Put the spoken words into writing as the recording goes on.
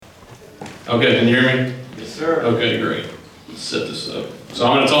Okay, can you hear me? Yes, sir. Okay, great. Let's set this up. So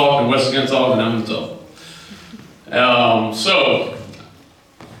I'm going to talk, and Wes is going to talk, and I'm going to talk. So,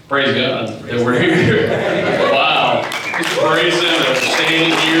 praise God that we're here. Wow. Praise Him that we're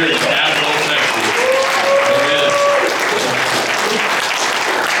standing here in Capitol, Texas. Amen.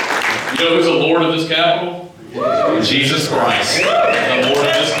 You know who's the Lord of this Capitol? Jesus Christ, the Lord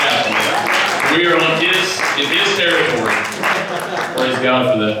of this Capitol. We are in His territory. Praise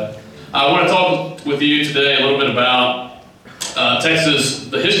God for that. I want to talk with you today a little bit about Texas,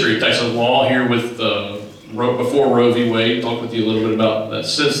 the history of Texas law here with before Roe v. Wade. Talk with you a little bit about that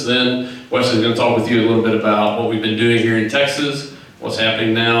since then. Wesley's going to talk with you a little bit about what we've been doing here in Texas, what's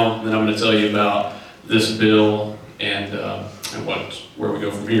happening now, and then I'm going to tell you about this bill and where we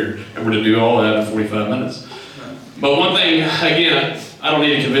go from here. And we're going to do all that in 45 minutes. But one thing, again, I don't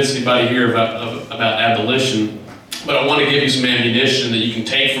need to convince anybody here about abolition. But I want to give you some ammunition that you can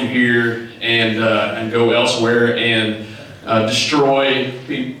take from here and go elsewhere and destroy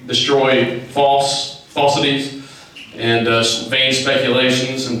falsities and vain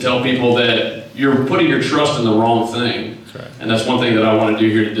speculations and tell people that you're putting your trust in the wrong thing. That's right. And that's one thing that I want to do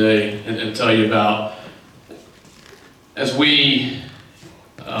here today and tell you about. As we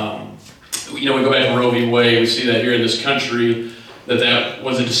go back to Roe v. Wade, we see that here in this country that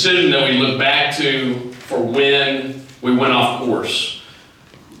was a decision that we look back to for when we went off course.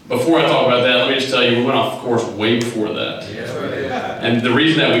 Before I talk about that, let me just tell you, we went off course way before that. Yeah. And the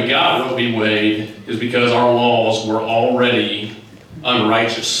reason that we got Roe v. Wade is because our laws were already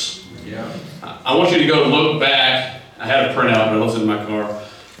unrighteous. Yeah. I want you to go look back. I had a printout, but I left it in my car.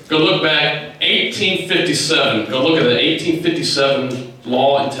 Go look back, 1857. Go look at the 1857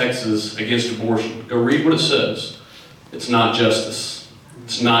 law in Texas against abortion. Go read what it says. It's not justice.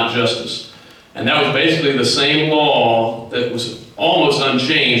 It's not justice. And that was basically the same law that was almost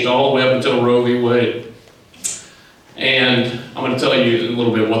unchanged all the way up until Roe v. Wade. And I'm going to tell you a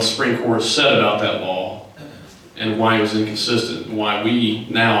little bit what the Supreme Court said about that law and why it was inconsistent and why we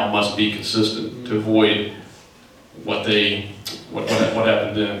now must be consistent to avoid what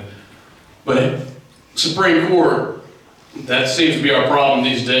happened then. But Supreme Court, that seems to be our problem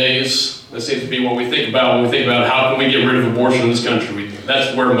these days. That seems to be what we think about when we think about how can we get rid of abortion in this country.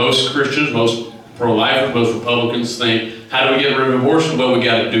 That's where most Christians, most pro-lifers, most Republicans think, how do we get rid of abortion? Well, we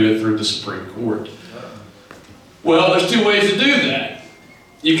got to do it through the Supreme Court. Well, there's two ways to do that.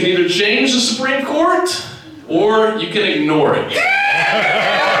 You can either change the Supreme Court, or you can ignore it. And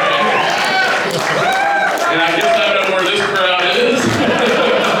I guess I know where this crowd is.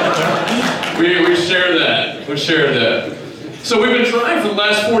 We share that. We share that. So we've been trying for the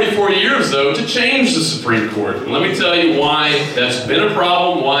last 44 years, though, to change the Supreme Court. And let me tell you why that's been a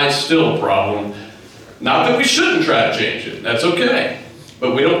problem, why it's still a problem. Not that we shouldn't try to change it. That's okay.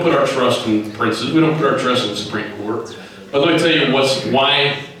 But we don't put our trust in princes. We don't put our trust in the Supreme Court. But let me tell you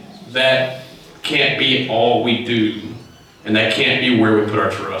why that can't be all we do. And that can't be where we put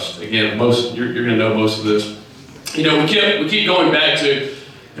our trust. Again, you're going to know most of this. You know, we keep going back to,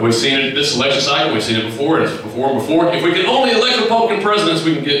 and we've seen it this election cycle, we've seen it before, and it's before and before. If we can only elect Republican presidents,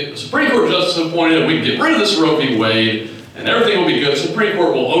 we can get Supreme Court justice appointed, we can get rid of this Roe v. Wade, and everything will be good. The Supreme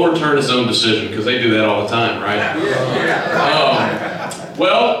Court will overturn its own decision, because they do that all the time, right?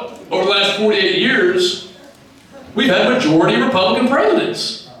 Well, over the last 48 years, we've had majority Republican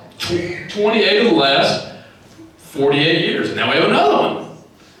presidents. 28 of the last 48 years, and now we have another one.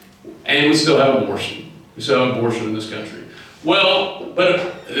 And we still have abortion. We still have abortion in this country. Well,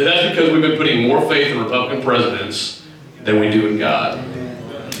 but that's because we've been putting more faith in Republican presidents than we do in God.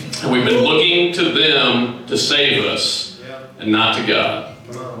 And we've been looking to them to save us and not to God.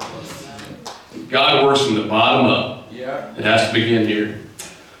 God works from the bottom up. It has to begin here.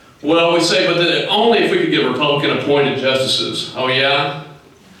 Well, we say, but then only if we could get Republican appointed justices. Oh, yeah?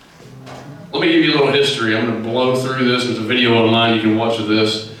 Let me give you a little history. I'm going to blow through this. There's a video online you can watch of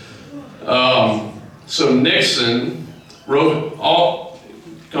this. So Nixon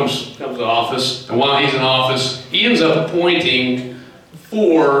comes to office, and while he's in office, he ends up appointing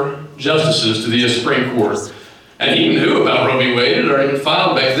 4 justices to the Supreme Court. And he knew about Roe v. Wade. It had already been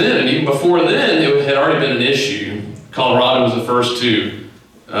filed back then, and even before then, it had already been an issue. Colorado was the first to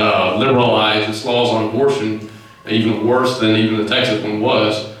liberalize its laws on abortion, even worse than even the Texas one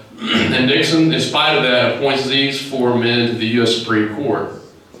was. And Nixon, in spite of that, appoints these 4 men to the U.S. Supreme Court.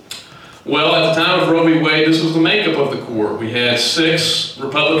 Well, at the time of Roe v. Wade, this was the makeup of the court. We had 6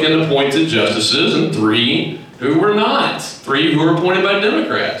 Republican-appointed justices and 3 who were not. 3 who were appointed by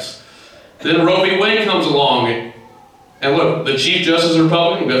Democrats. Then Roe v. Wade comes along, and look, the Chief Justice is a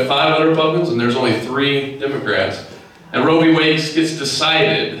Republican. We've got 5 other Republicans, and there's only 3 Democrats. And Roe v. Wade gets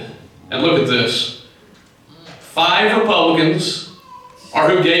decided, And look at this. 5 Republicans are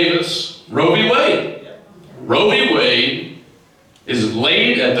who gave us Roe v. Wade. Roe v. Wade is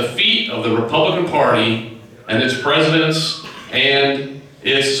laid at the feet of the Republican Party and its presidents and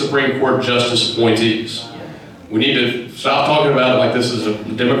its Supreme Court justice appointees. We need to stop talking about it like this is a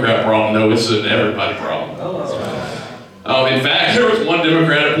Democrat problem. No, it's an everybody problem. In fact, there was one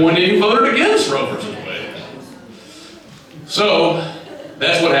Democrat appointee who voted against Roe versus Wade. So,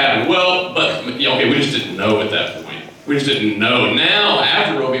 that's what happened. Well, but, okay, we just didn't know at that point. We just didn't know. Now,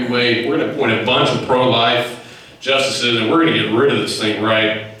 after Roe v. Wade, we're going to appoint a bunch of pro-life justices, and we're going to get rid of this thing,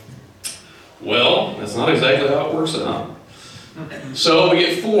 right? Well, that's not exactly how it works out. So, we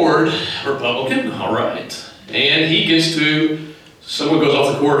get Ford, Republican, all right. And he gets to, someone goes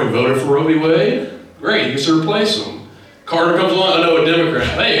off the court who voted for Roe v. Wade. Great, he gets to replace him. Carter comes along, oh no, a Democrat.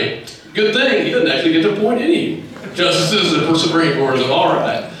 Hey, good thing, he doesn't actually get to appoint any justices at the Supreme Court. So, all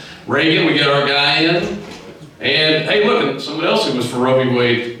right. Reagan, we get our guy in. And hey, look, and someone else who was for Roe v.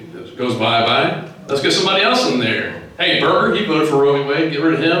 Wade goes bye-bye. Let's get somebody else in there. Hey, Berger, he voted for Roe v. Wade. Get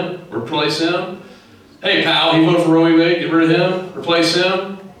rid of him. Replace him. Hey, Powell, he voted for Roe v. Wade. Get rid of him. Replace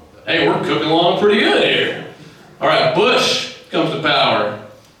him. Hey, we're cooking along pretty good here. All right, Bush comes to power.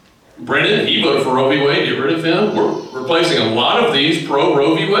 Brennan, he voted for Roe v. Wade. Get rid of him. We're replacing a lot of these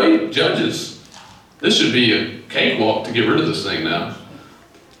pro-Roe v. Wade judges. This should be a cakewalk to get rid of this thing now.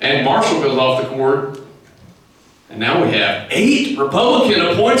 And Marshall goes off the court. And now we have 8 Republican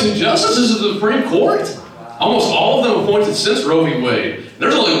appointed justices of the Supreme Court. Almost all of them appointed since Roe v. Wade.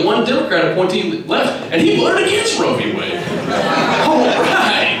 There's only one Democrat appointee left, and he voted against Roe v. Wade. All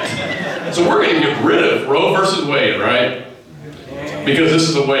right. So we're going to get rid of Roe versus Wade, right? Because this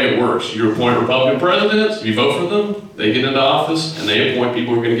is the way it works. You appoint Republican presidents, you vote for them, they get into office, and they appoint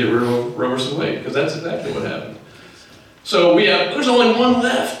people who are going to get rid of Roe versus Wade, because that's exactly what happened. So there's only one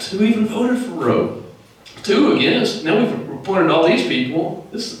left who even voted for Roe. 2 against. Now we've appointed all these people.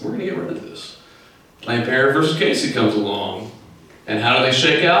 We're going to get rid of this. Planned Parenthood versus Casey comes along. And how do they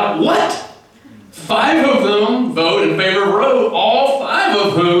shake out? What? 5 of them vote in favor of Roe, all 5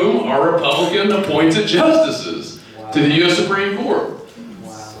 of whom are Republican appointed justices to the U.S. Supreme Court.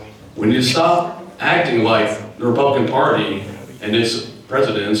 We need to stop acting like the Republican Party and its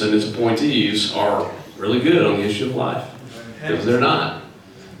presidents and its appointees are really good on the issue of life. Because they're not.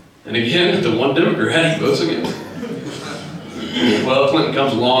 And again, the one Democrat, he votes against. Well, Clinton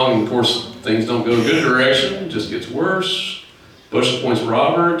comes along, and of course, things don't go in a good direction. It just gets worse. Bush appoints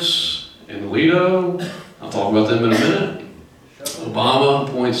Roberts and Alito. I'll talk about them in a minute. Obama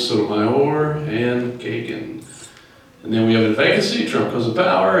appoints Sotomayor and Kagan. And then we have a vacancy. Trump comes to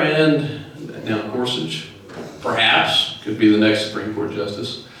power, and now Gorsuch, perhaps, could be the next Supreme Court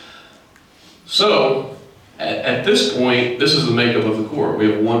justice. So, at this point, this is the makeup of the court. We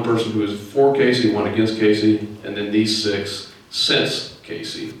have one person who is for Casey, one against Casey, and then these 6 since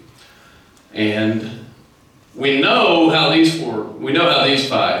Casey. And we know how these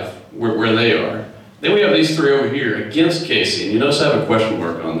 5, where they are. Then we have these 3 over here against Casey. And you notice I have a question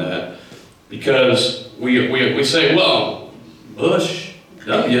mark on that. Because we say, well, Bush,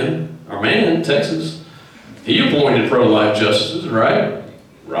 W., our man, Texas, he appointed pro-life justices, right?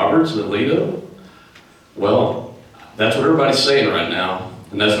 Roberts and Alito. Well, that's what everybody's saying right now.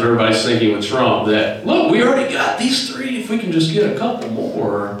 And that's what everybody's thinking with Trump, that, look, we already got these 3. If we can just get a couple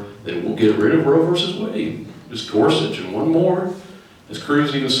more, then we'll get rid of Roe versus Wade. Just Gorsuch and one more. As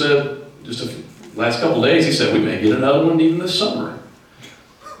Cruz even said just last couple days, he said we may get another one even this summer.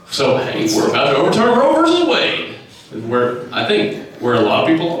 So, hey, we're about to overturn Roe versus Wade. I think where a lot of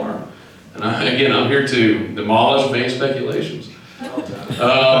people are. And I'm here to demolish vain speculations.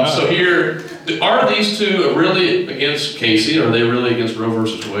 So here, are these 2 really against Casey? Or are they really against Roe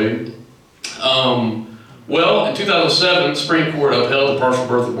versus Wade? Well, in 2007, the Supreme Court upheld the partial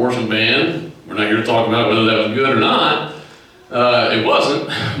birth abortion ban. We're not here to talk about whether that was good or not. It wasn't,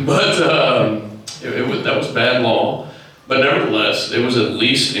 but that was bad law. But nevertheless, it was at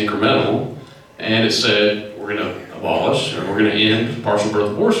least incremental, and it said we're going to abolish or we're going to end partial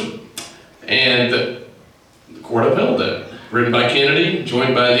birth abortion. And the court upheld that. Written by Kennedy,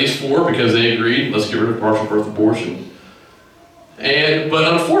 joined by these 4 because they agreed, let's get rid of partial birth abortion.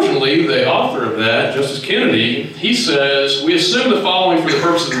 But unfortunately, the author of that, Justice Kennedy, he says, we assume the following for the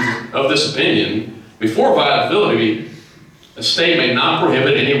purposes of this opinion. Before viability, a state may not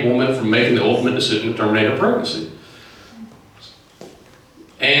prohibit any woman from making the ultimate decision to terminate her pregnancy.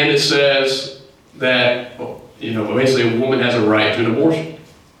 And it says that, basically a woman has a right to an abortion.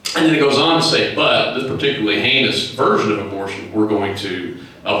 And then it goes on to say, but this particularly heinous version of abortion, we're going to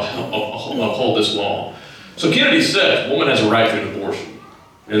uphold this law. So Kennedy says, woman has a right to an abortion.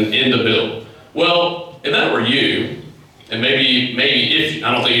 in the bill. Well, if that were you, and maybe if,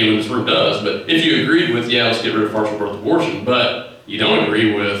 I don't think anyone in this room does, but if you agreed with, yeah, let's get rid of partial birth abortion, but you don't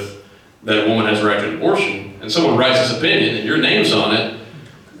agree with that a woman has a right to an abortion, and someone writes this opinion and your name's on it,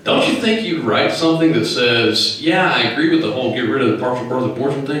 don't you think you'd write something that says, yeah, I agree with the whole get rid of the partial birth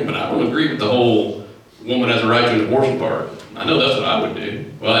abortion thing, but I don't agree with the whole woman has a right to an abortion part? I know that's what I would do.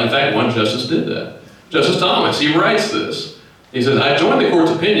 Well, in fact, one justice did that. Justice Thomas, he writes this. He says, I join the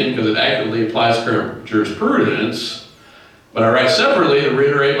court's opinion because it accurately applies current jurisprudence, but I write separately to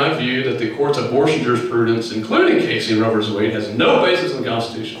reiterate my view that the court's abortion jurisprudence, including Casey and Roe v. Wade, has no basis in the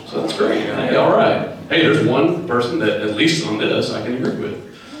Constitution. So that's great. Hey, all right. Hey, there's one person that, at least on this, I can agree with.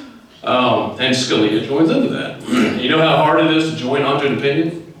 And Scalia joins into that. You know how hard it is to join onto an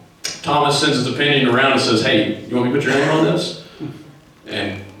opinion? Thomas sends his opinion around and says, hey, you want me to put your name on this?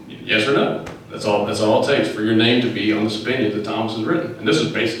 And yes or no. That's all it takes for your name to be on this opinion that Thomas has written. And this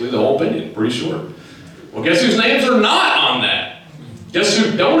is basically the whole opinion, pretty short. Well, guess whose names are not on that? Guess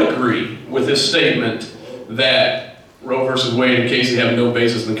who don't agree with his statement that Roe versus Wade and Casey have no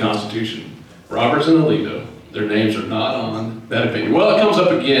basis in the Constitution? Roberts and Alito. Their names are not on that opinion. Well, it comes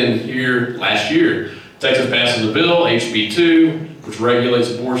up again here last year. Texas passes a bill, HB 2, which regulates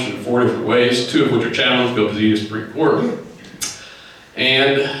abortion in 4 different ways, 2 of which are challenged, go to the U.S. Supreme Court.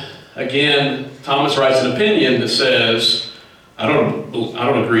 And again, Thomas writes an opinion that says, I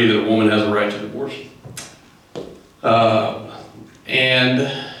don't agree that a woman has a right to an abortion.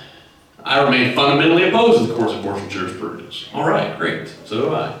 And I remain fundamentally opposed to the court's abortion jurisprudence. All right, great. So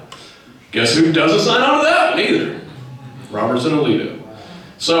do I. Guess who doesn't sign on to that one either? Roberts and Alito.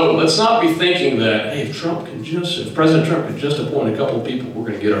 So let's not be thinking that, hey, if President Trump could just appoint a couple of people, we're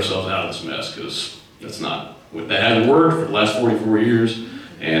going to get ourselves out of this mess, because that hasn't worked for the last 44 years,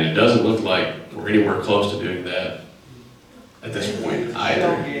 and it doesn't look like we're anywhere close to doing that at this point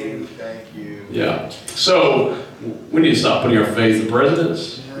either. Thank you. Yeah. So we need to stop putting our faith in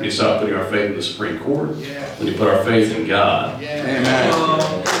presidents. We need to stop putting our faith in the Supreme Court. We need to put our faith in God.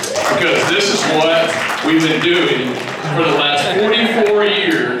 Amen. Because this is what we've been doing for the last 44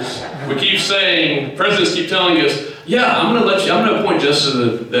 years. We keep saying, presidents keep telling us, yeah, I'm going to appoint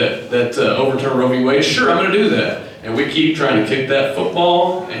justices that overturn Roe v. Wade. Sure, I'm going to do that. And we keep trying to kick that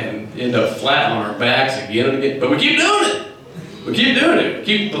football and end up flat on our backs again and again. But we keep doing it. We keep doing it. We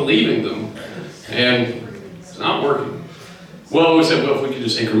keep believing them. And it's not working. Well, we said, well, if we could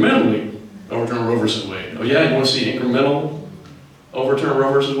just incrementally overturn Roe versus Wade. Oh yeah, you want to see incremental overturn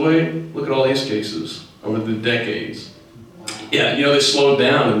Roe versus Wade? Look at all these cases over the decades. Yeah, they slowed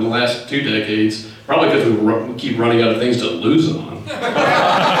down in the last 2 decades, probably because we keep running out of things to lose on. But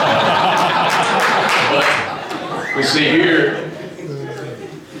we see here,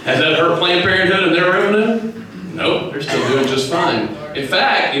 has that hurt Planned Parenthood and their revenue? Nope, they're still doing just fine. In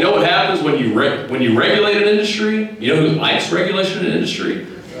fact, you know what happens when you regulate an industry? You know who likes regulation in an industry?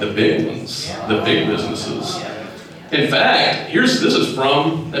 The big ones, the big businesses. In fact, this is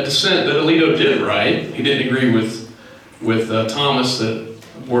from a dissent that Alito did write. He didn't agree with Thomas that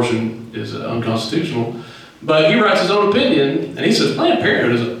abortion is unconstitutional, but he writes his own opinion, and he says Planned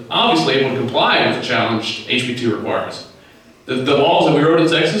Parenthood is obviously able to comply with the challenge HB 2 requires. The laws that we wrote in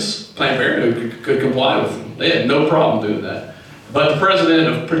Texas, Planned Parenthood could comply with them. They had no problem doing that. But the president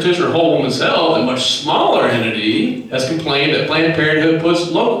of Petitioner Whole Woman's Health, a much smaller entity, has complained that Planned Parenthood puts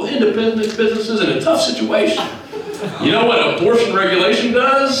local independent businesses in a tough situation. You know what abortion regulation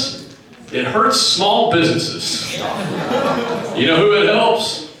does? It hurts small businesses. You know who it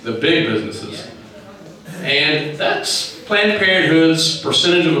helps? The big businesses. And that's Planned Parenthood's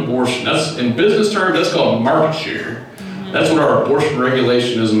percentage of abortion. That's, in business terms, that's called market share. That's what our abortion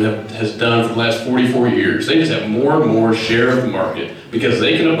regulationism has done for the last 44 years. They just have more and more share of the market because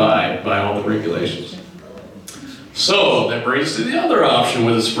they can abide by all the regulations. So that brings us to the other option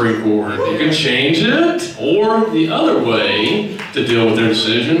with the Supreme Court. You can change it, or the other way to deal with their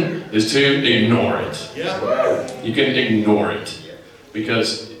decision is to ignore it. You can ignore it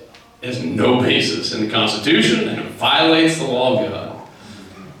because it has no basis in the Constitution and it violates the law of God.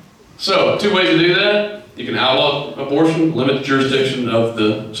 So, 2 ways to do that. You can outlaw abortion, limit the jurisdiction of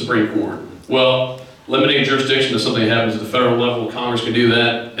the Supreme Court. Well, limiting jurisdiction to something that happens at the federal level, Congress can do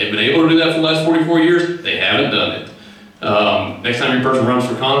that. They've been able to do that for the last 44 years. They haven't done it. Next time your person runs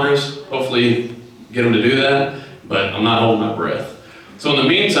for Congress, hopefully get them to do that, but I'm not holding my breath. So in the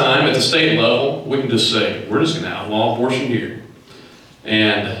meantime, at the state level, we can just say, we're just going to outlaw abortion here.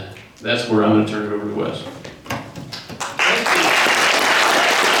 And that's where I'm going to turn it over to Wes.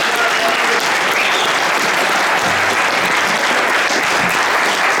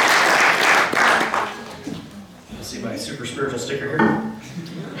 See my super spiritual sticker here?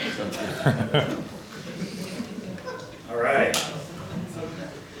 All right.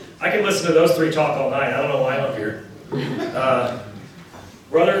 I could listen to those three talk all night. I don't know why I'm up here.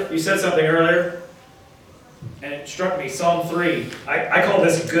 Brother, you said something earlier, and it struck me. Psalm 3. I call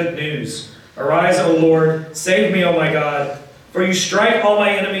this good news. Arise, O Lord, save me, O my God, for you strike all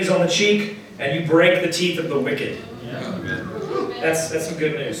my enemies on the cheek, and you break the teeth of the wicked. That's some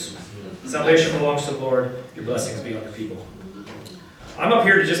good news. Salvation belongs to the Lord. Your blessings be on your people. I'm up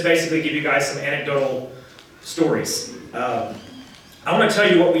here to just basically give you guys some anecdotal stories. I want to tell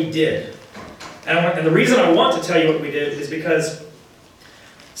you what we did. And the reason I want to tell you what we did is because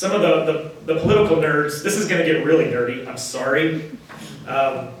some of the political nerds, this is going to get really nerdy, I'm sorry.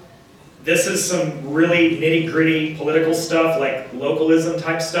 This is some really nitty-gritty political stuff, like localism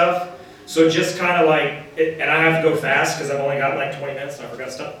type stuff. So just kind of like, and I have to go fast because I've only got like 20 minutes and I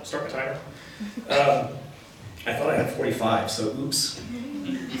forgot to start my timer. I thought I had 45, so oops.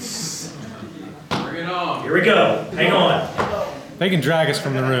 Bring it on. Here we go. Hang on. They can drag us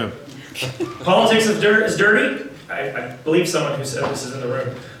from the room. Politics is dirty. I believe someone who said this is in the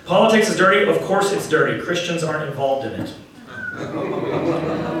room. Politics is dirty. Of course it's dirty. Christians aren't involved in it. I'm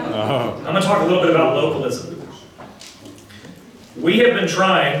going to talk a little bit about localism. We have been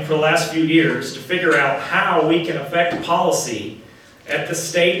trying for the last few years to figure out how we can affect policy at the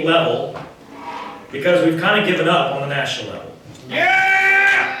state level because we've kind of given up on the national level.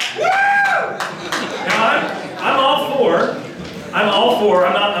 Yeah! Woo! Now I'm all for.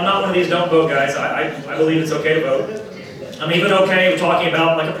 I'm not one of these don't vote guys. I believe it's okay to vote. I'm even okay with talking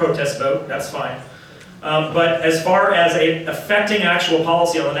about like a protest vote. That's fine. But as far as affecting actual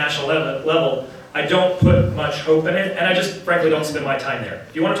policy on the national level, I don't put much hope in it, and I just frankly don't spend my time there.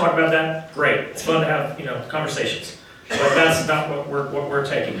 If you want to talk about that, great. It's fun to have conversations. But that's not what we're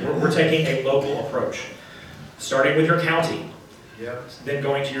taking. We're taking a local approach, starting with your county, then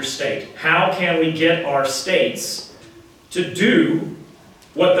going to your state. How can we get our states to do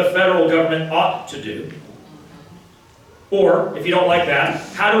what the federal government ought to do? Or, if you don't like that,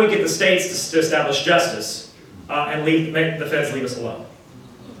 how do we get the states to establish justice and make the feds leave us alone?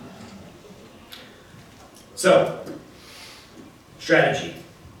 So, strategy.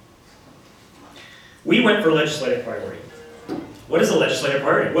 We went for legislative priority. What is a legislative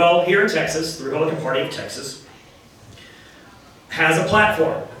priority? Well, here in Texas, the Republican Party of Texas has a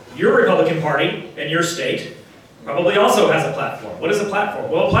platform. Your Republican Party in your state probably also has a platform. What is a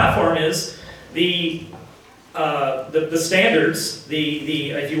platform? Well, a platform is the standards,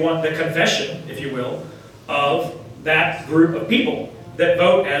 if you want, the confession, if you will, of that group of people that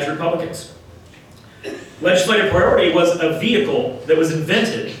vote as Republicans. Legislative priority was a vehicle that was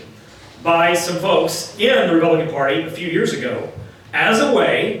invented by some folks in the Republican Party a few years ago as a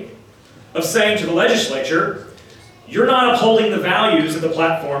way of saying to the legislature, you're not upholding the values that the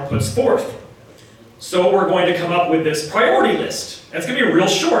platform puts forth. So we're going to come up with this priority list. That's going to be real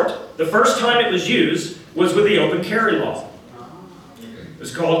short. The first time it was used was with the open carry law. It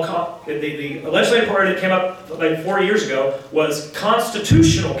was called, the legislative priority that came up like 4 years ago was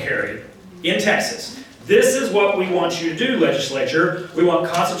constitutional carry in Texas. This is what we want you to do, legislature. We want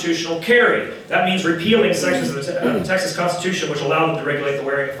constitutional carry. That means repealing sections of the Texas Constitution which allow them to regulate the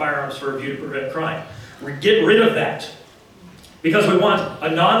wearing of firearms for review to prevent crime. We get rid of that because we want a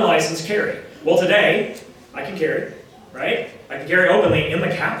non-licensed carry. Well, today, I can carry, right? I can carry openly in the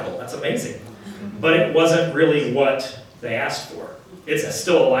Capitol. That's amazing. But it wasn't really what they asked for. It's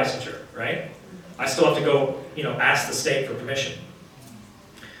still a licensure, right? I still have to go, ask the state for permission.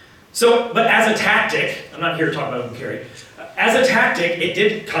 So, but as a tactic, I'm not here to talk about open carry. As a tactic, it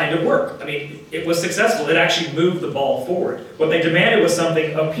did kind of work. I mean, it was successful. It actually moved the ball forward. What they demanded was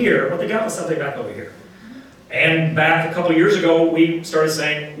something up here. What they got was something back over here. And back a couple years ago, we started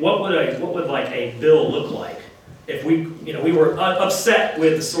saying, what would like a bill look like if we were upset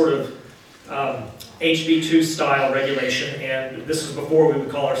with the sort of HB2 style regulation, and this was before we would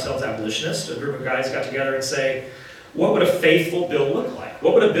call ourselves abolitionists. A group of guys got together and say, what would a faithful bill look like?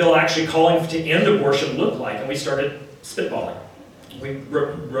 What would a bill actually calling to end abortion look like? And we started spitballing. We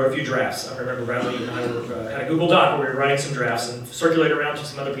wrote a few drafts. I remember Bradley and I had a Google Doc where we were writing some drafts and circulated around to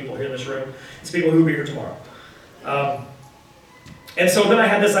some other people here in this room. It's people who will be here tomorrow. And so then I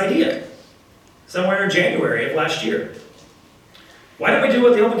had this idea, somewhere in January of last year. Why don't we do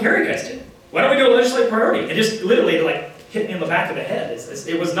what the open carry guys did? Why don't we do a legislative priority? And just literally like hit me in the back of the head.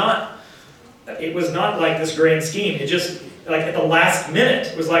 It was not like this grand scheme. It just, like at the last minute,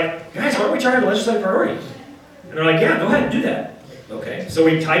 it was like, guys, why don't we try a legislative priority? And they're like, yeah, go ahead and do that. Okay, so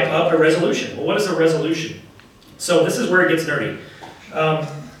we type up a resolution. Well, what is a resolution? So this is where it gets nerdy.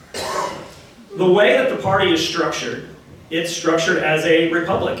 The way that the party is structured it's structured as a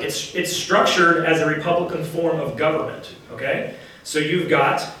republic. It's structured as a Republican form of government, okay? So you've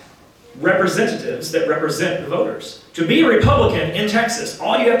got representatives that represent the voters. To be a Republican in Texas,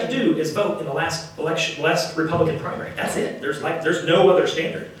 all you have to do is vote in the last Republican primary. That's it. There's no other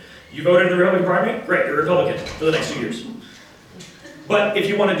standard. You voted in the Republican primary, great, you're a Republican for the next 2 years. But if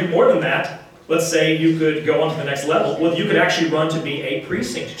you want to do more than that, let's say you could go on to the next level. Well, you could actually run to be a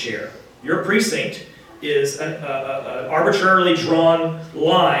precinct chair. Your precinct is an arbitrarily drawn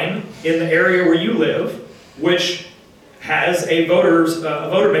line in the area where you live, which has a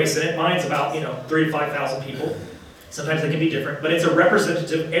voter base in it. Mine's about 3,000 to 5,000 people. Sometimes they can be different, but it's a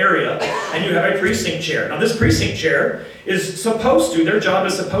representative area, and you have a precinct chair. Now, this precinct chair is their job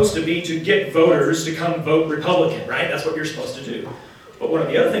is supposed to be to get voters to come vote Republican, right? That's what you're supposed to do. But one of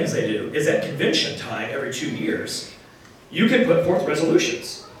the other things they do is at convention time every 2 years, you can put forth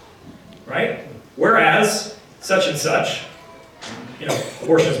resolutions, right? Whereas such and such,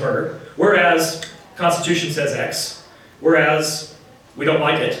 abortion is murder, whereas Constitution says X, whereas we don't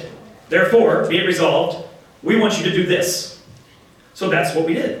like it, therefore, be it resolved, we want you to do this. So that's what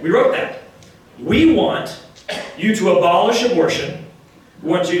we did. We wrote that. We want you to abolish abortion.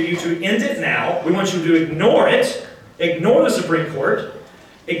 We want you to end it now. We want you to ignore it, ignore the Supreme Court,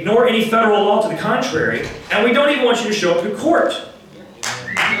 ignore any federal law to the contrary, and we don't even want you to show up to court. So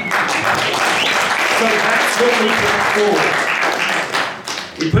that's what we put forward.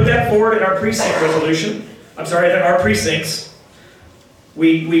 We put that forward in our precinct resolution. Our precincts.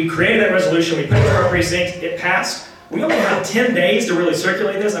 We created that resolution, we put it in our precinct, it passed. We only had 10 days to really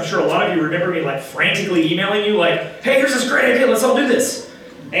circulate this. I'm sure a lot of you remember me frantically emailing you hey, here's this great idea, let's all do this.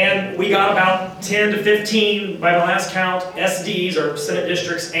 And we got about 10 to 15, by my last count, SDs, or Senate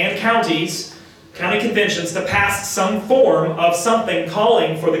districts, and counties, county conventions, to pass some form of something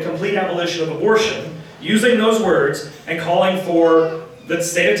calling for the complete abolition of abortion, using those words, and calling for the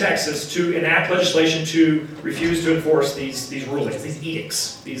state of Texas to enact legislation to refuse to enforce these rulings, these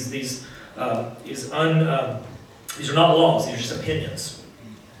edicts. These are not laws, these are just opinions.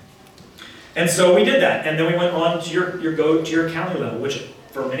 And so we did that, and then we went on to your county level, which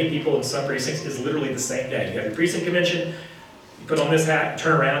for many people in some precincts is literally the same day. You have your precinct convention, you put on this hat,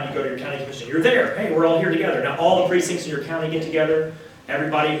 turn around, you go to your county convention, you're there. Hey, we're all here together. Now all the precincts in your county get together.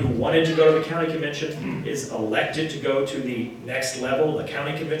 Everybody who wanted to go to the county convention is elected to go to the next level, the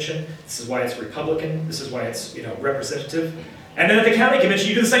county convention. This is why it's Republican. This is why it's representative. And then at the county convention,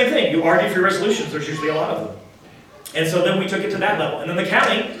 you do the same thing. You argue for your resolutions. There's usually a lot of them. And so then we took it to that level. And then the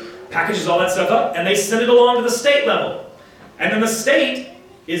county packages all that stuff up, and they send it along to the state level. And then the state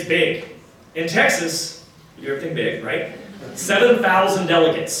is big. In Texas, you do everything big, right? 7,000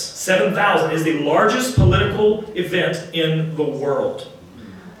 delegates. 7,000 is the largest political event in the world.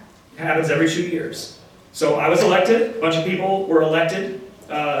 It happens every 2 years. So I was elected, a bunch of people were elected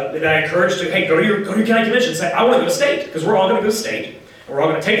that I encouraged to, hey, go to your county convention, say, I want to go to state, because we're all going to go to state, and we're all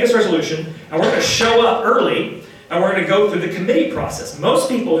going to take this resolution, and we're going to show up early, and we're going to go through the committee process. Most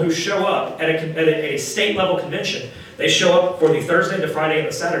people who show up at a state level convention, they show up for the Thursday, the Friday, and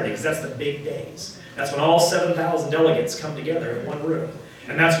the Saturday, because that's the big days. That's when all 7,000 delegates come together in one room.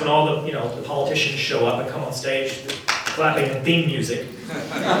 And that's when all the politicians show up and come on stage clapping and theme music.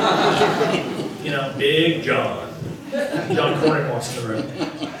 Big John. John Cornyn walks in the room.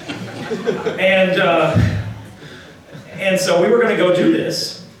 And so we were going to go do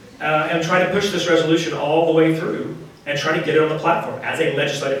this and try to push this resolution all the way through and try to get it on the platform as a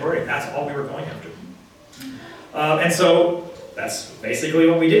legislative priority. That's all we were going after. And so that's basically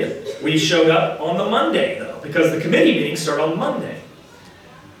what we did. We showed up on the Monday, though, because the committee meetings start on Monday.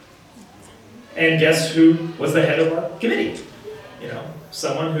 And guess who was the head of our committee?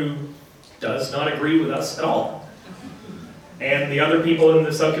 Someone who does not agree with us at all. And the other people in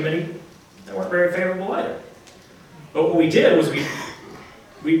the subcommittee, they weren't very favorable either. But what we did was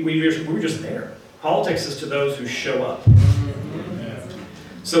we were just there. Politics is to those who show up.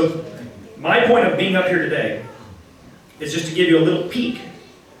 So my point of being up here today is just to give you a little peek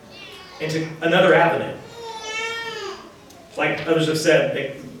into another avenue. Like others have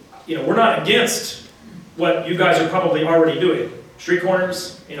said, we're not against what you guys are probably already doing. Street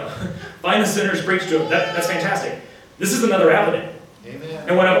corners, find the sinners, preach to them. That's fantastic. This is another avenue. Amen.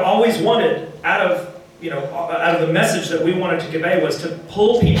 And what I've always wanted out of the message that we wanted to convey was to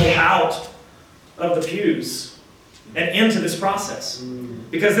pull people out of the pews and into this process.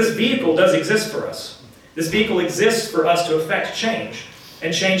 Because this vehicle does exist for us. This vehicle exists for us to affect change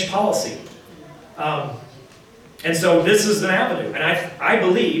and change policy. And so this is an avenue. And I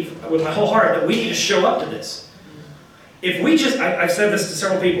believe with my whole heart that we need to show up to this. If we just, I've said this to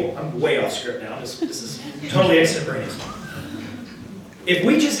several people. I'm way off script now. This is totally extemporaneous. If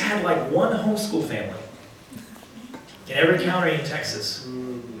we just had like one homeschool family in every county in Texas,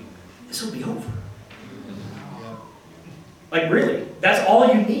 this would be over. Like really, that's all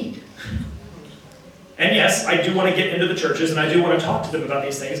you need. And yes, I do want to get into the churches and I do want to talk to them about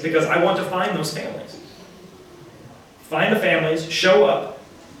these things because I want to find those families. Find the families, show up.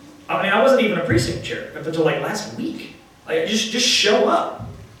 I mean, I wasn't even a precinct chair up until like last week. Like, just show up.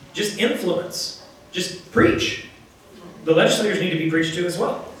 Just influence. Just preach. The legislators need to be preached to as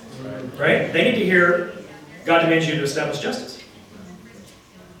well. Right? They need to hear God demands you to establish justice.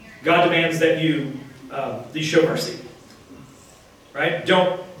 God demands that you show mercy. Right?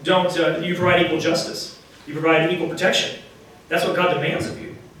 You provide equal justice. You provide equal protection. That's what God demands of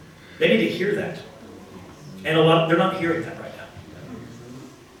you. They need to hear that. And they're not hearing that right now.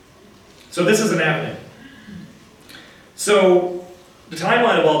 So this is an avenue. So the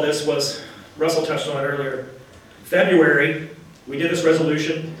timeline of all this was, Russell touched on it earlier. February, we did this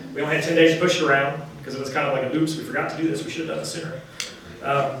resolution. We only had 10 days to push it around because it was kind of like, oops, we forgot to do this. We should have done this sooner.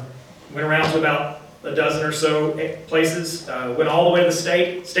 Went around to about a dozen or so places. Went all the way to the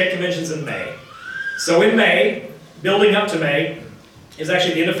state conventions in May. So in May, building up to May, is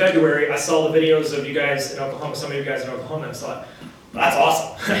actually the end of February. I saw the videos of you guys in Oklahoma, some of you guys in Oklahoma, and I thought, that's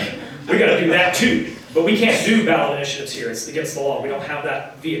awesome. We got to do that too. But we can't do ballot initiatives here. It's against the law. We don't have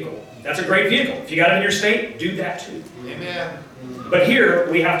that vehicle. That's a great vehicle. If you got it in your state, do that too. Amen. But here,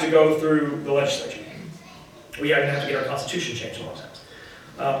 we have to go through the legislature. We even have to get our constitution changed a lot of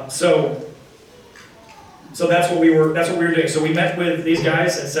times. So that's what we were doing. So we met with these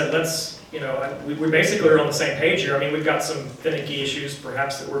guys and said, let's, we basically are on the same page here. I mean, we've got some finicky issues,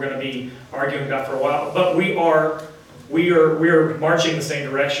 perhaps, that we're going to be arguing about for a while, but we are marching the same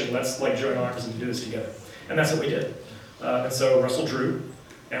direction. Let's join arms and do this together. And that's what we did. And so Russell drew,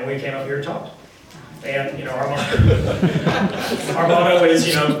 and we came up here and talked. And our motto is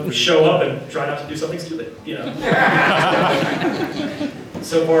show up and try not to do something stupid.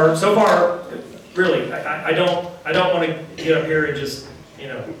 So far, really, I don't want to get up here and just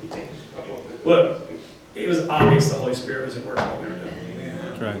look. It was obvious the Holy Spirit was at work while we were doing it.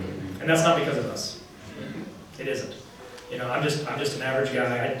 That's right. And that's not because of us. It isn't. I'm just an average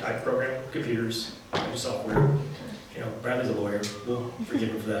guy. I program computers, I do software. Bradley's a lawyer. We'll forgive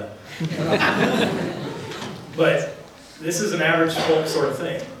him for that. But this is an average folk sort of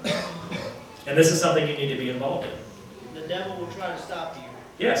thing. And this is something you need to be involved in. The devil will try to stop you.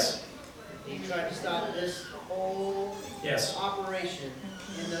 Yes. He tried to stop this whole operation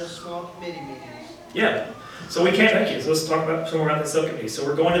in those small committee meetings. Yeah. So we can't thank you. So let's talk about some more about the subcommittees. So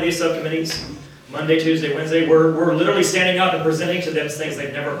we're going to these subcommittees Monday, Tuesday, Wednesday. We're literally standing up and presenting to them things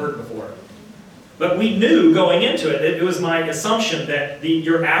they've never heard before. But we knew going into it, it was my assumption that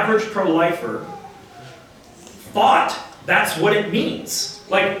your average pro-lifer thought that's what it means.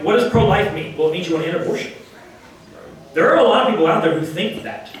 Like, what does pro-life mean? Well, it means you want to end abortion. There are a lot of people out there who think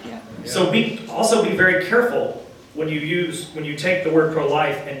that. So also be very careful when you take the word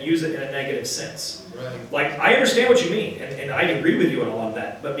pro-life and use it in a negative sense. Right. Like, I understand what you mean, and I agree with you on a lot of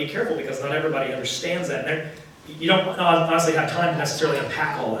that, but be careful because not everybody understands that. And you don't honestly have time to necessarily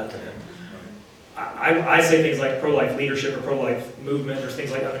unpack all that to them. I say things like pro-life leadership or pro-life movement or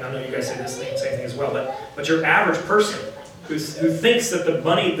things like that. I mean, I know you guys say this same thing as well, but your average person who thinks that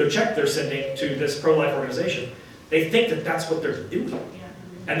the check they're sending to this pro-life organization, they think that that's what they're doing.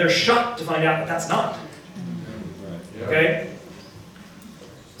 And they're shocked to find out that that's not. Okay?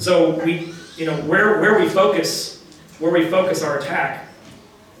 So where we focus our attack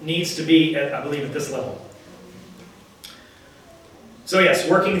needs to be, I believe, at this level. So yes,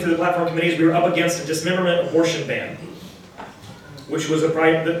 working through the platform committees, we were up against a dismemberment abortion ban, which was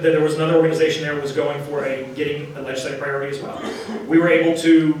there was another organization there was going for getting a legislative priority as well. We were able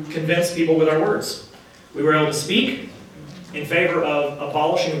to convince people with our words. We were able to speak in favor of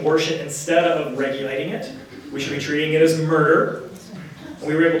abolishing abortion instead of regulating it. We should be treating it as murder. And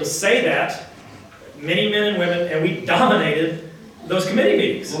we were able to say that, many men and women, and we dominated those committee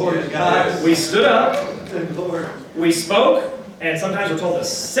meetings. We stood up, we spoke, and sometimes we're told to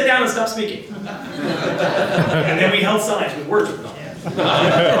sit down and stop speaking. And then we held signs with words written on them.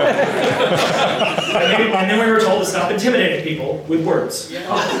 And then we were told to stop intimidating people with words.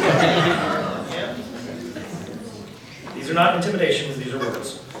 These are not intimidations, these are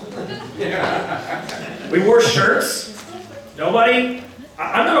words. We wore shirts.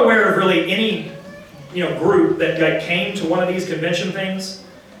 I'm not aware of really any group that came to one of these convention things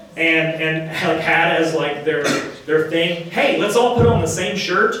and had as their thing, hey, let's all put on the same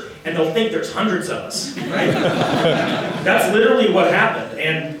shirt and they'll think there's hundreds of us. Right? That's literally what happened,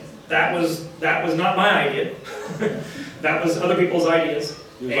 and that was not my idea. that was other people's ideas,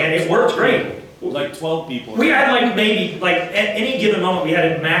 and it worked great. Like 12 people. We had like maybe, like at any given moment, we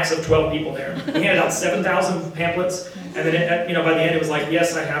had a max of 12 people there. We handed out 7,000 pamphlets, and then by the end it was like,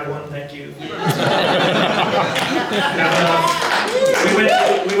 yes, I have one, thank you.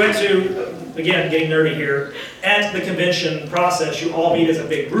 we went to, again, getting nerdy here, at the convention process, you all meet as a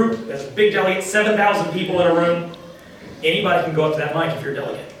big group, as a big delegate, 7,000 people in a room. Anybody can go up to that mic if you're a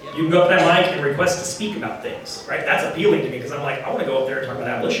delegate. You can go up to that mic and request to speak about things, right? That's appealing to me because I'm like, I want to go up there and talk about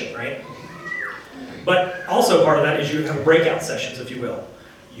abolition, right? But also part of that is you have breakout sessions, if you will.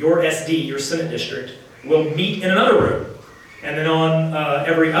 Your SD, your Senate district, will meet in another room. And then on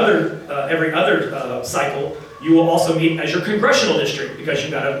every other cycle, you will also meet as your congressional district because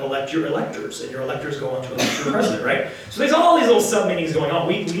you've got to elect your electors, and your electors go on to elect your president, right? So there's all these little sub-meetings going on.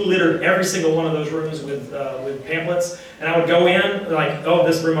 We littered every single one of those rooms with pamphlets, and I would go in, like, oh,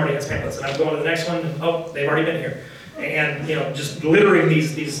 this room already has pamphlets, and I would go on to the next one, and oh, they've already been here. And just littering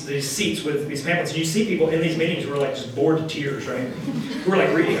these seats with these pamphlets. And you see people in these meetings who are like just bored to tears, right? Who are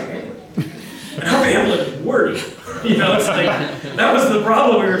like reading our pamphlet. And our pamphlet is wordy. It's like, that was the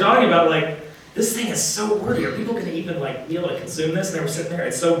problem we were talking about, like, this thing is so wordy. Are people going to even like be able to consume this? And they were sitting there,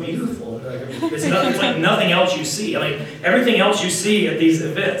 it's so beautiful. It's like nothing else you see. I mean, everything else you see at these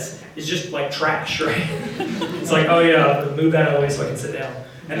events is just like trash, right? It's like, oh yeah, move that out of the way so I can sit down.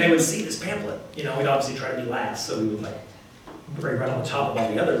 And they would see this pamphlet. We'd obviously try to be last, so we would like bring right on the top of all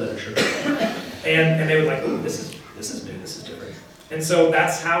the other literature. And they would like, oh, this is new, this is different. And so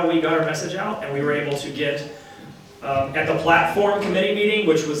that's how we got our message out, and we were able to get, at the platform committee meeting,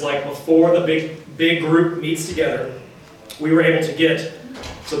 which was like before the big group meets together, we were able to get,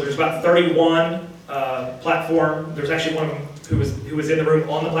 so there's about 31 platform, there's actually one of them who was in the room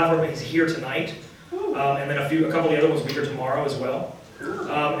on the platform, he's here tonight. And then a couple of the other ones will be here tomorrow as well.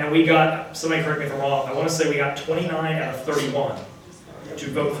 And we got, somebody correct me if I'm wrong, I want to say we got 29 out of 31 to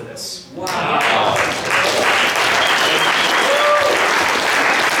vote for this. Wow.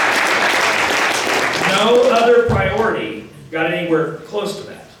 No other priority got anywhere close to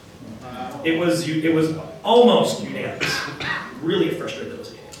that. It was almost unanimous. Really frustrated that it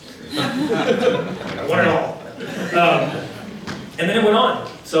was unanimous. One and all. And then it went on.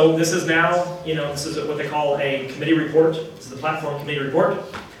 So this is now, this is what they call a committee report. This is the platform committee report.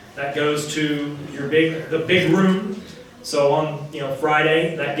 That goes to the big room. So on,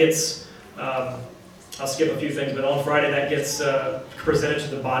 Friday, that gets, I'll skip a few things, but on Friday that gets presented to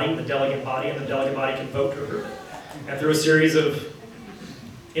the body, the delegate body, and the delegate body can vote to approve it. And through a series of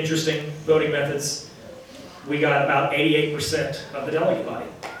interesting voting methods, we got about 88% of the delegate body.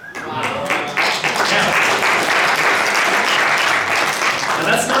 Now,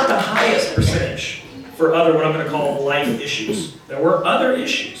 that's not the highest percentage for other, what I'm going to call life issues. There were other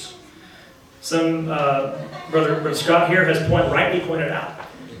issues. Some, Brother Scott here has rightly pointed out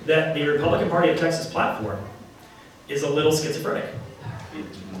that the Republican Party of Texas platform is a little schizophrenic.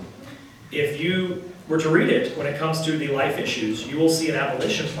 If you were to read it, when it comes to the life issues, you will see an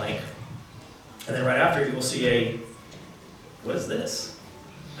abolition plank, and then right after you will see what is this?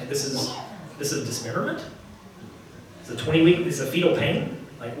 Like this is dismemberment? It's a 20-week, it's a fetal pain?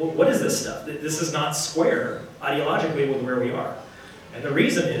 Like, what is this stuff? This is not square ideologically with where we are. And the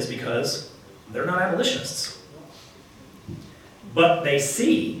reason is because they're not abolitionists. But they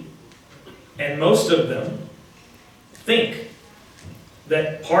see, and most of them think,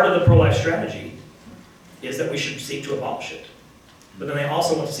 that part of the pro-life strategy is that we should seek to abolish it. But then they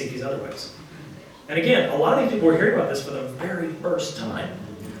also want to seek these other ways. And again, a lot of these people are hearing about this for the very first time.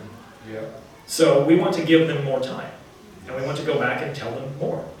 Yeah. So we want to give them more time. And we want to go back and tell them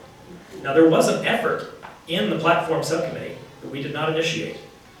more. Now there was an effort in the platform subcommittee that we did not initiate,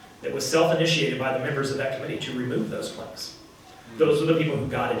 that was self-initiated by the members of that committee to remove those planks. Those were the people who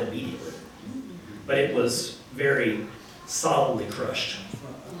got it immediately. But it was very solidly crushed.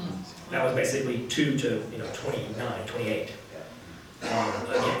 That was basically 2 to 29, 28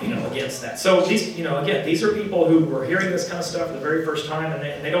 against that. So these, these are people who were hearing this kind of stuff for the very first time, and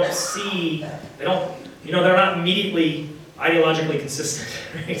they don't see, they're not immediately ideologically consistent,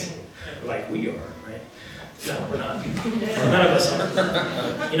 right? Like we are, right? No, we're not. None of us are.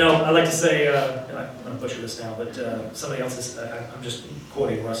 I like to say, I'm going to butcher this now, but somebody else is, I'm just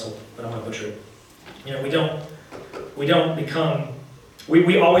quoting Russell, but I'm going to butcher it. We don't become,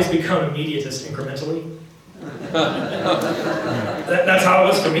 we always become immediatist incrementally. That's how it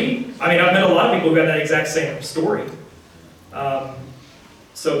was for me. I mean, I've met a lot of people who got that exact same story.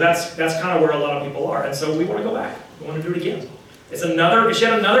 So that's kind of where a lot of people are. And so we want to go back. We want to do it again. It's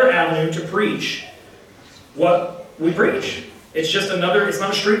yet another avenue to preach what we preach. It's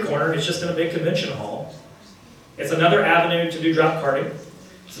not a street corner, it's just in a big convention hall. It's another avenue to do drop carding.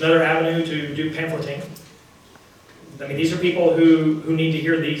 It's another avenue to do pamphleting. I mean, these are people who need to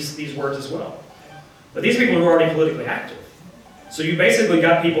hear these words as well. But these people who are already politically active. So you basically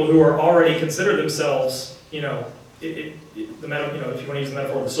got people who are already consider themselves, you know, if you want to use the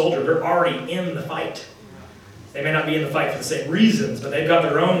metaphor of the soldier, they're already in the fight. They may not be in the fight for the same reasons, but they've got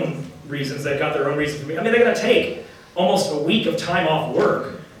their own reasons. They've got their own reasons. I mean, they're going to take almost a week of time off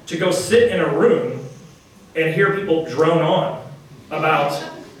work to go sit in a room and hear people drone on about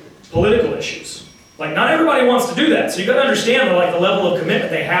political issues. Like, not everybody wants to do that. So you got to understand the level of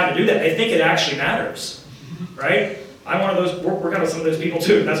commitment they have to do that. They think it actually matters, right? I'm one of those. We're kind of some of those people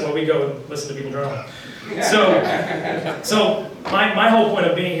too. That's why we go and listen to people drone on. So my whole point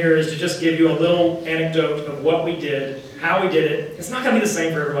of being here is to just give you a little anecdote of what we did, how we did it. It's not going to be the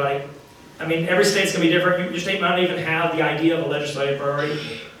same for everybody. I mean, every state's going to be different. Your state might not even have the idea of a legislative priority.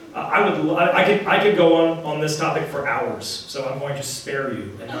 I could go on this topic for hours, so I'm going to spare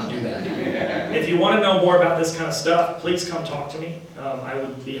you and not do that. If you want to know more about this kind of stuff, please come talk to me. I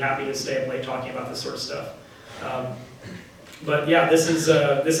would be happy to stay up late talking about this sort of stuff. But yeah, this is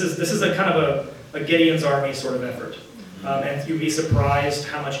a kind of a Gideon's army sort of effort, and you'd be surprised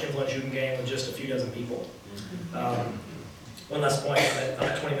how much influence you can gain with just a few dozen people. One last point. I'm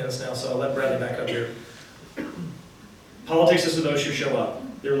at 20 minutes now, so I'll let Bradley back up here. Politics is to those who show up.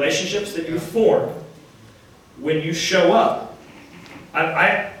 The relationships that you form when you show up.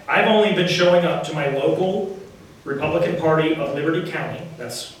 I've only been showing up to my local Republican Party of Liberty County.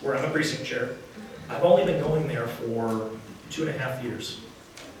 That's where I'm a precinct chair. I've only been going there for 2.5 years.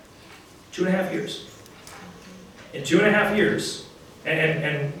 2.5 years. In 2.5 years,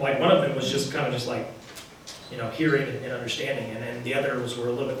 and like one of them was just kind of just like, you know, hearing and understanding, and the others were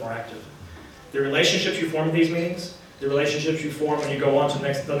a little bit more active. The relationships you form at these meetings, the relationships you form when you go on to the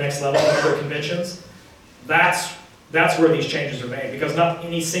next level of other conventions, that's where these changes are made, because not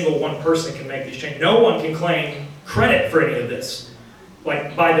any single one person can make these changes. No one can claim credit for any of this,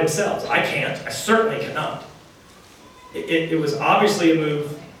 like by themselves. I can't. I certainly cannot. It was obviously a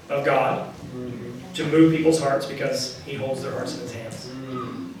move of God to move people's hearts, because He holds their hearts in His hands.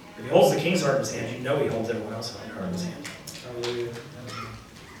 If He holds the king's heart in His hands, you know He holds everyone else's heart in His hands.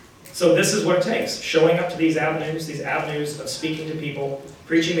 So this is what it takes. Showing up to these avenues of speaking to people,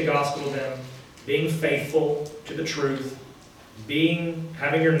 preaching the gospel to them, being faithful to the truth,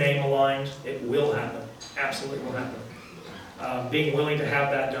 having your name aligned. It will happen. Absolutely will happen. Being willing to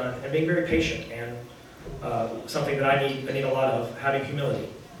have that done, and being very patient, and something that I need a lot of, having humility.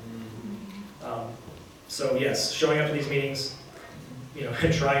 So yes, showing up to these meetings, you know,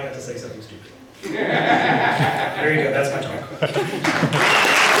 and trying not to say something stupid. There you go. That's my talk.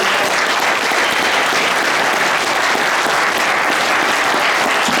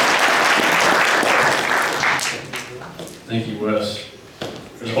 Thank you, Wes.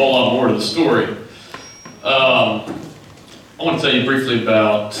 There's a whole lot more to the story. I want to tell you briefly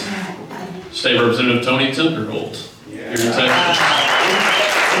about State Representative Tony Tinderholt here in Texas.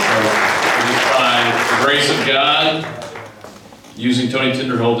 By the grace of God, using Tony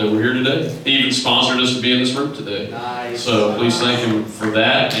Tinderholt, that we're here today. He even sponsored us to be in this room today. Nice. So please thank him for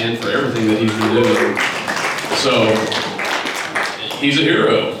that and for everything that he's been doing. So he's a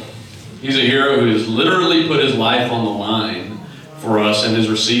hero. He's a hero who has literally put his life on the line for us and is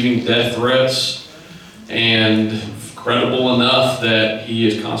receiving death threats, and credible enough that he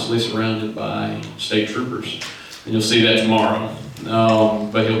is constantly surrounded by state troopers. And you'll see that tomorrow.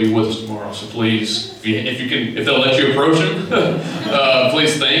 But he'll be with us tomorrow. So please, if they'll let you approach him,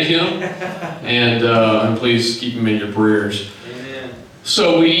 please thank him, and please keep him in your prayers. Amen.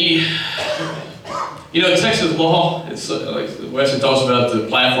 So Texas law, it's like Wesley talks about the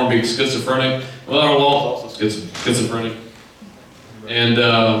platform being schizophrenic. Well, our law is also schizophrenic. And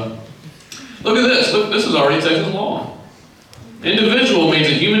look at this. Look, this is already Texas law. Individual means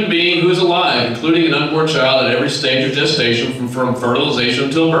a human being who is alive, including an unborn child at every stage of gestation from fertilization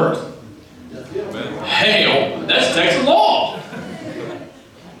until birth. Hell, that's Texas law.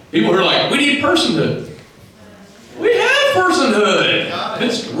 People are like, we need personhood. We have personhood.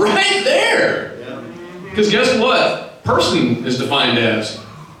 It's right there. Because guess what? Person is defined as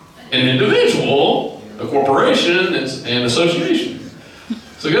an individual, a corporation, and association.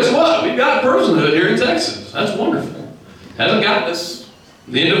 So guess what? We've got personhood here in Texas. That's wonderful. Hasn't gotten us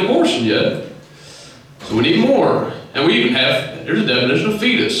the end of abortion yet. So we need more. And we even have, there's a definition of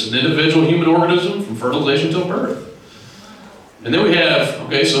fetus, an individual human organism from fertilization till birth. And then we have,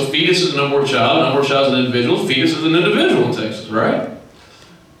 okay, so fetus is an unborn child is an individual, fetus is an individual in Texas, right?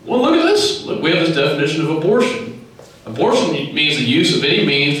 Well, look at this. Look, we have this definition of abortion. A Abortion means the use of any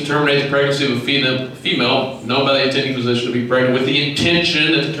means to terminate the pregnancy of a female known by the intending physician to be pregnant with the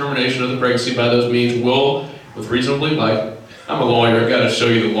intention that the termination of the pregnancy by those means will, with reasonably likely, I'm a lawyer, I've got to show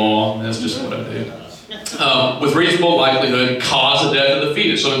you the law, and that's just what I do. With reasonable likelihood, cause the death of the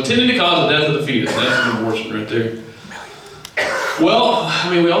fetus. So intending to cause the death of the fetus, that's an abortion right there. Well, I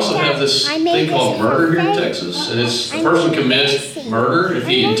mean, we also have this thing called murder here in Texas, and it's a person commits murder if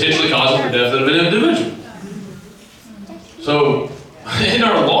he intentionally causes the death of an individual. So, in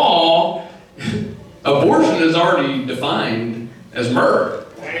our law, abortion is already defined as murder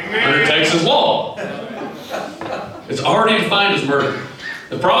under Texas law. It's already defined as murder.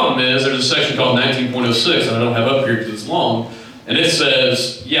 The problem is there's a section called 19.06 that I don't have up here because it's long, and it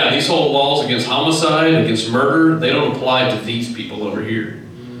says, yeah, these whole laws against homicide, against murder, they don't apply to these people over here.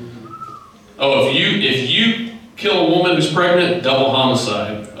 Oh, if you kill a woman who's pregnant, double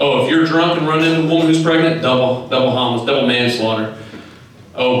homicide. Oh, if you're drunk and run into a woman who's pregnant, double manslaughter.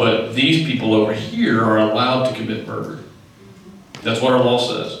 Oh, but these people over here are allowed to commit murder. That's what our law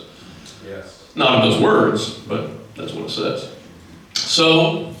says. Yes. Not in those words, but that's what it says.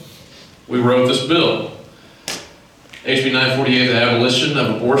 So, we wrote this bill. HB 948, the Abolition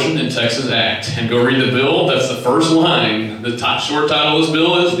of Abortion in Texas Act. And go read the bill, that's the first line. The short title of this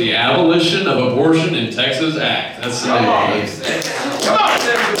bill is The Abolition of Abortion in Texas Act. That's the name of it. Come on,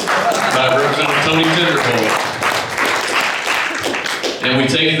 By Representative Tony Tinderholt. And we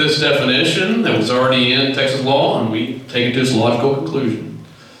take this definition that was already in Texas law and we take it to its logical conclusion.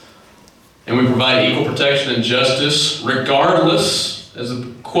 And we provide equal protection and justice regardless, as a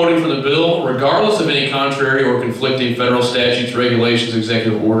quoting from the bill, regardless of any contrary or conflicting federal statutes, regulations,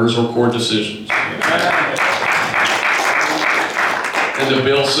 executive orders, or court decisions. And the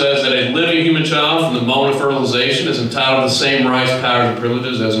bill says that a living human child from the moment of fertilization is entitled to the same rights, powers, and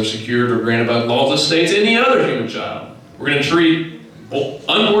privileges as are secured or granted by the laws of the states any other human child. We're going to treat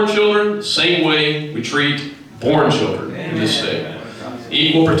unborn children the same way we treat born children in this state.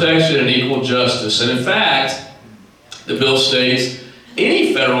 Equal protection and equal justice. And in fact, the bill states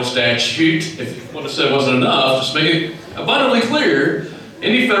any federal statute, if what I said wasn't enough, just make it abundantly clear,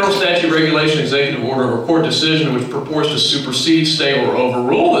 any federal statute, regulation, executive order, or court decision which purports to supersede, stay, or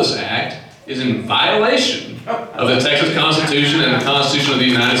overrule this act is in violation of the Texas Constitution and the Constitution of the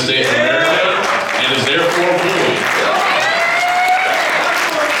United States of America and is therefore void.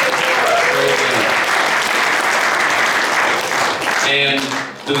 And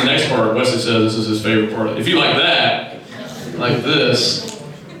then the next part, Wesley says this is his favorite part. If you like that, like this,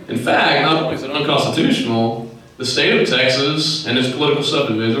 in fact, not only is it unconstitutional, the state of Texas and its political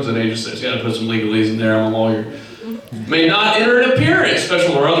subdivisions, and agencies, got to put some legalese in there, I'm a lawyer, may not enter an appearance,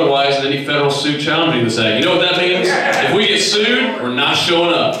 special or otherwise, in any federal suit challenging this act. You know what that means? If we get sued, we're not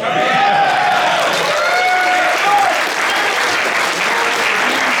showing up. So,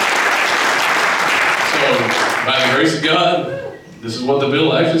 by the grace of God, this is what the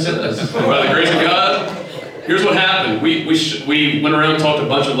bill actually says. By the grace of God, here's what happened. We went around and talked to a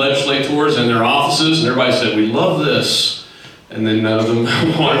bunch of legislators in their offices, and everybody said, we love this. And then none of them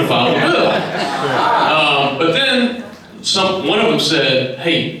wanted to file the bill. But then one of them said,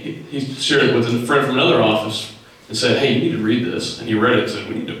 hey, he shared it with a friend from another office and said, hey, you need to read this. And he read it and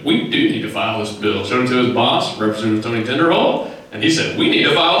said, we do need to file this bill. Showed it to his boss, Representative Tony Tinderholt, and he said, we need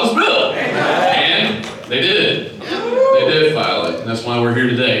to file this bill. And they did. They did file it, and that's why we're here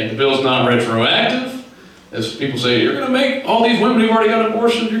today. The bill's not retroactive. As people say, you're going to make all these women who've already got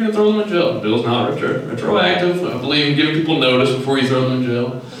abortions, you're going to throw them in jail. The bill's not retroactive. I believe in giving people notice before you throw them in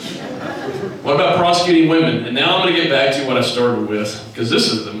jail. What about prosecuting women? And now I'm going to get back to what I started with, because this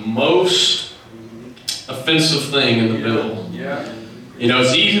is the most offensive thing in the bill. You know,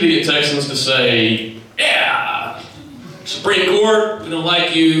 it's easy to get Texans to say, yeah, Supreme Court, we don't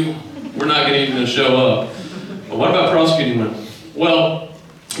like you, we're not going to even show up. But what about prosecuting women? Well,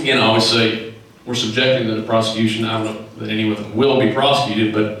 again, I always say we're subjecting them to prosecution. I don't know that any of them will be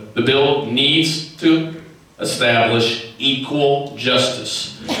prosecuted, but the bill needs to establish equal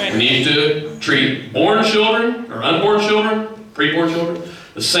justice. We need to treat born children, or unborn children, preborn children,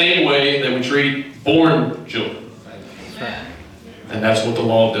 the same way that we treat born children. And that's what the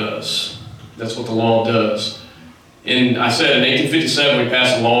law does. That's what the law does. I said in 1857 we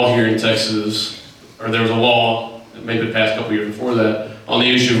passed a law here in Texas, or there was a law, maybe passed a couple years before that, on the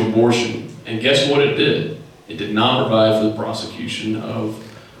issue of abortion. And guess what it did? It did not provide for the prosecution of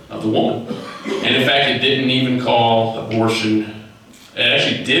the woman. And in fact, it didn't even call abortion, it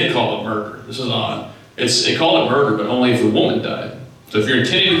actually did call it murder. This is odd. It called it murder, but only if the woman died. So if you're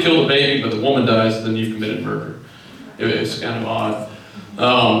intending to kill the baby, but the woman dies, then you've committed murder. It's kind of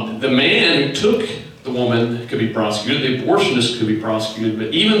odd. The man who took the woman could be prosecuted, the abortionist could be prosecuted,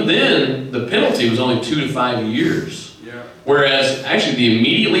 but even then, the penalty was only 2 to 5 years. Yeah. Whereas, actually, the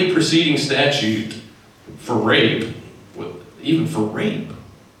immediately preceding statute for rape, even for rape,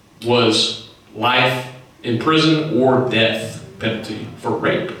 was life in prison or death penalty for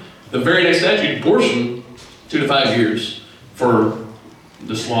rape. The very next statute, abortion, 2 to 5 years for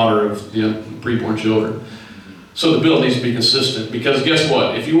the slaughter of the preborn children. So the bill needs to be consistent, because guess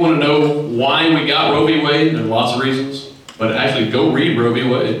what? If you want to know why we got Roe v. Wade, there are lots of reasons, but actually go read Roe v.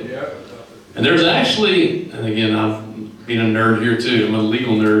 Wade. Yeah. And there's actually, and again, I'm being a nerd here too, I'm a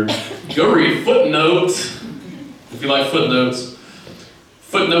legal nerd. Go read footnotes, if you like footnotes.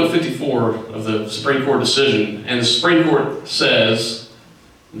 Footnote 54 of the Supreme Court decision, and the Supreme Court says,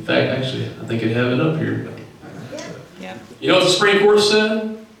 in fact, actually, I think I have it up here. Yeah. You know what the Supreme Court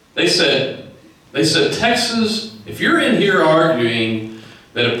said? They said, Texas, if you're in here arguing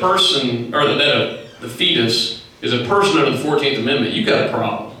that a person, or that the fetus is a person under the 14th Amendment, you've got a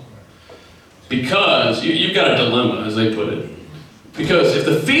problem. Because, you've got a dilemma, as they put it. Because if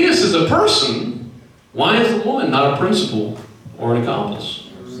the fetus is a person, why is the woman not a principal or an accomplice?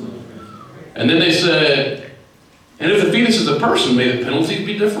 And then they said, and if the fetus is a person, may the penalties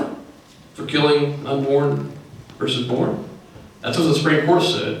be different for killing unborn versus born? That's what the Supreme Court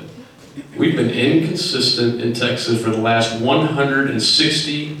said. We've been inconsistent in Texas for the last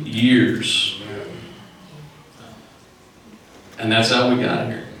 160 years. And that's how we got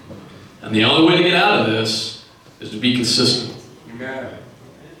here. And the only way to get out of this is to be consistent.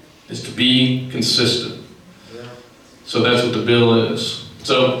 Is to be consistent. So that's what the bill is.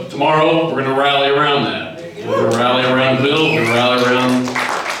 So tomorrow, we're going to rally around that. We're going to rally around the bill. We're going to rally around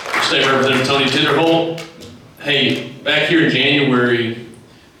State Representative Tony Tinderholt. Hey, back here in January,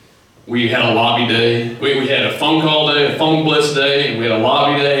 we had a lobby day. We had a phone call day, a phone blitz day, and we had a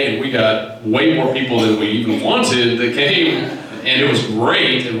lobby day, and we got way more people than we even wanted that came, and it was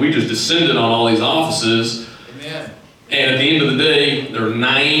great, and we just descended on all these offices. Amen. And at the end of the day, there were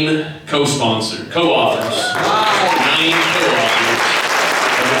 9 co-authors. 9 co-authors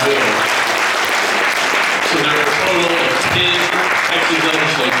of the bill. So there are a total of 10 Texas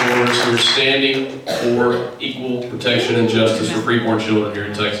legislators who are standing for equal protection and justice for preborn children here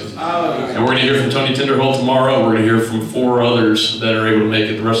in Texas. And we're going to hear from Tony Tinderholt tomorrow. We're going to hear from 4 others that are able to make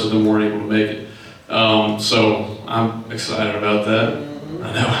it. The rest of them weren't able to make it. So I'm excited about that.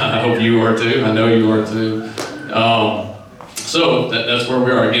 I hope you are too. I know you are too. So that's where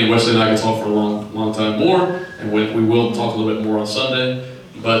we are. Again, Wesley and I can talk for a long time more, and we will talk a little bit more on Sunday.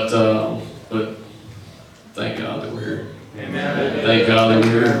 But thank God that we're here. Amen. Thank God that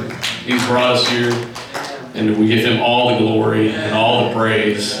we're here. He's brought us here, and we give Him all the glory and all the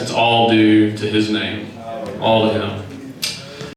praise. It's all due to His name. All to Him.